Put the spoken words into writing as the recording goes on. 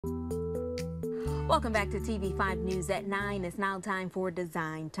Welcome back to TV5 News at 9. It's now time for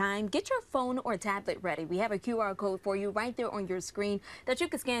Design Time. Get your phone or tablet ready. We have a QR code for you right there on your screen that you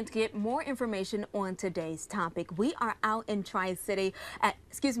can scan to get more information on today's topic. We are out in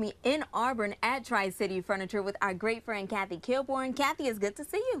in Auburn at Tri-City Furniture with our great friend Kathy Kilborn. Kathy, it's good to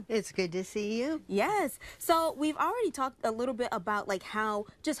see you. It's good to see you. Yes. So we've already talked a little bit about how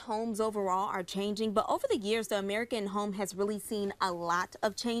just homes overall are changing, but over the years, the American home has really seen a lot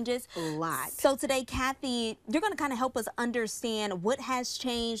of changes. A lot. So today, Kathy, you're going to kind of help us understand what has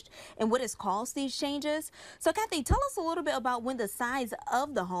changed and what has caused these changes. So Kathy, tell us a little bit about when the size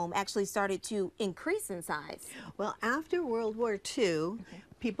of the home actually started to increase in size. Well, after World War II,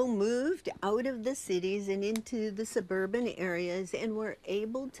 people moved out of the cities and into the suburban areas and were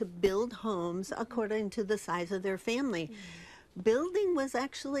able to build homes according to the size of their family. Building was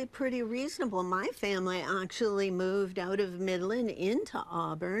actually pretty reasonable. My family actually moved out of Midland into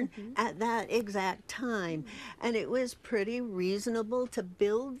Auburn at that exact time. And it was pretty reasonable to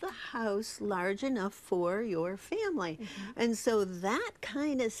build the house large enough for your family. And so that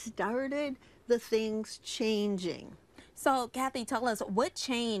kind of started the things changing. So, Kathy, tell us what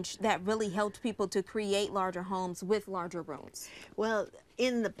changed that really helped people to create larger homes with larger rooms? Well,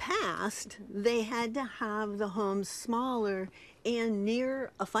 in the past, they had to have the homes smaller and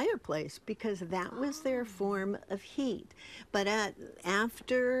near a fireplace because that was their form of heat. But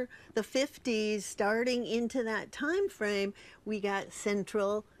after the 50s, starting into that time frame, we got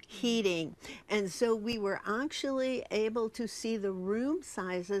central heating. And so we were actually able to see the room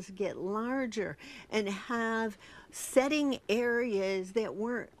sizes get larger and have setting areas that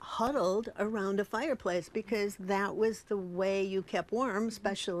weren't huddled around a fireplace because that was the way you kept warm,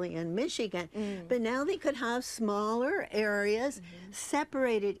 especially in Michigan. But now they could have smaller areas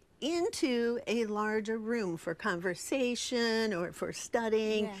separated into a larger room for conversation or for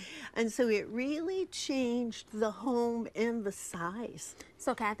studying. And so it really changed the home and the size.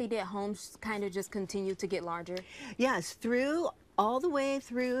 So Kathy, did homes kind of just continue to get larger? Yes, all the way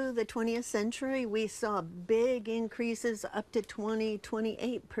through the 20th century, we saw big increases up to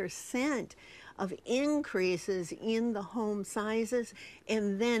 28% of increases in the home sizes,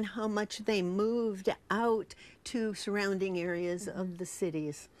 and then how much they moved out to surrounding areas of the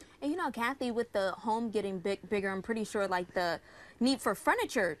cities. And you know, Kathy, with the home getting bigger, I'm pretty sure the need for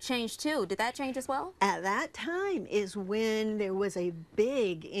furniture changed too. Did that change as well? At that time is when there was a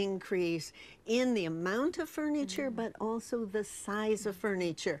big increase in the amount of furniture, but also the size of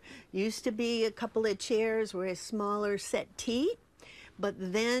furniture. Used to be a couple of chairs or a smaller settee. But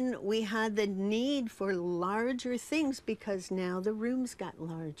then we had the need for larger things because now the rooms got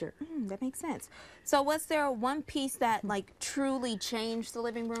larger. That makes sense. So was there one piece that truly changed the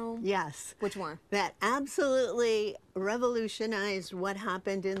living room? Yes. Which one? That absolutely revolutionized what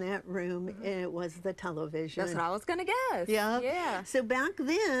happened in that room, and it was the television. That's what I was going to guess. Yeah. So back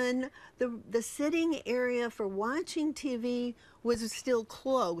then, the sitting area for watching TV was still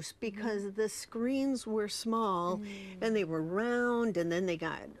close because the screens were small and they were round, and then they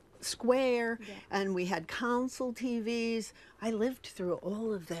got square, and we had console TVs. I lived through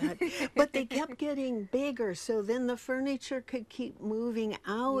all of that, but they kept getting bigger, so then the furniture could keep moving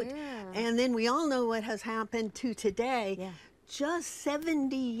out, and then we all know what has happened to today. Just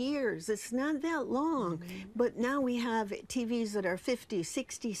 70 years, it's not that long, but now we have TVs that are 50,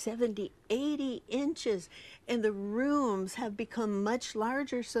 60, 70, 80 inches, and the rooms have become much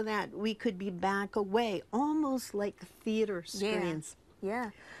larger so that we could be back away, almost like theater screens. Yeah.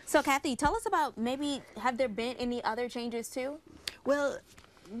 So Kathy, tell us about have there been any other changes too? Well,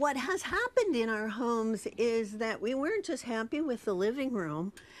 what has happened in our homes is that we weren't just happy with the living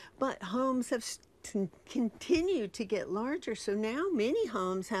room, but homes have continued to get larger. So now many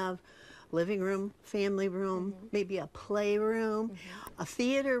homes have living room, family room, maybe a playroom, a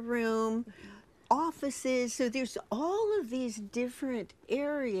theater room, offices. So there's all of these different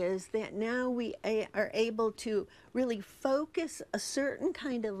areas that now we are able to really focus a certain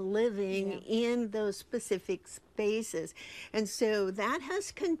kind of living in those specific spaces. And so that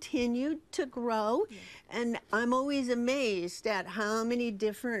has continued to grow. And I'm always amazed at how many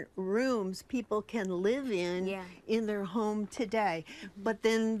different rooms people can live in their home today. But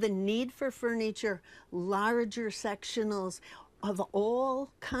then the need for furniture, larger sectionals, have all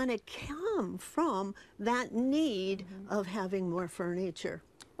kind of come from that need of having more furniture.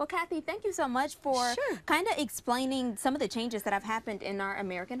 Well, Kathy, thank you so much for kind of explaining some of the changes that have happened in our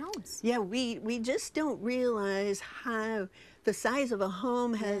American homes. Yeah, we just don't realize how the size of a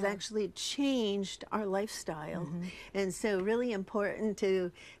home has actually changed our lifestyle. And so really important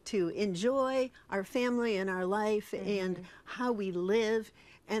to enjoy our family and our life and how we live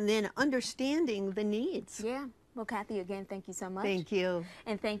and then understanding the needs. Yeah. Well, Kathy, again, thank you so much. Thank you.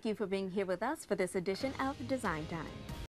 And thank you for being here with us for this edition of Design Time.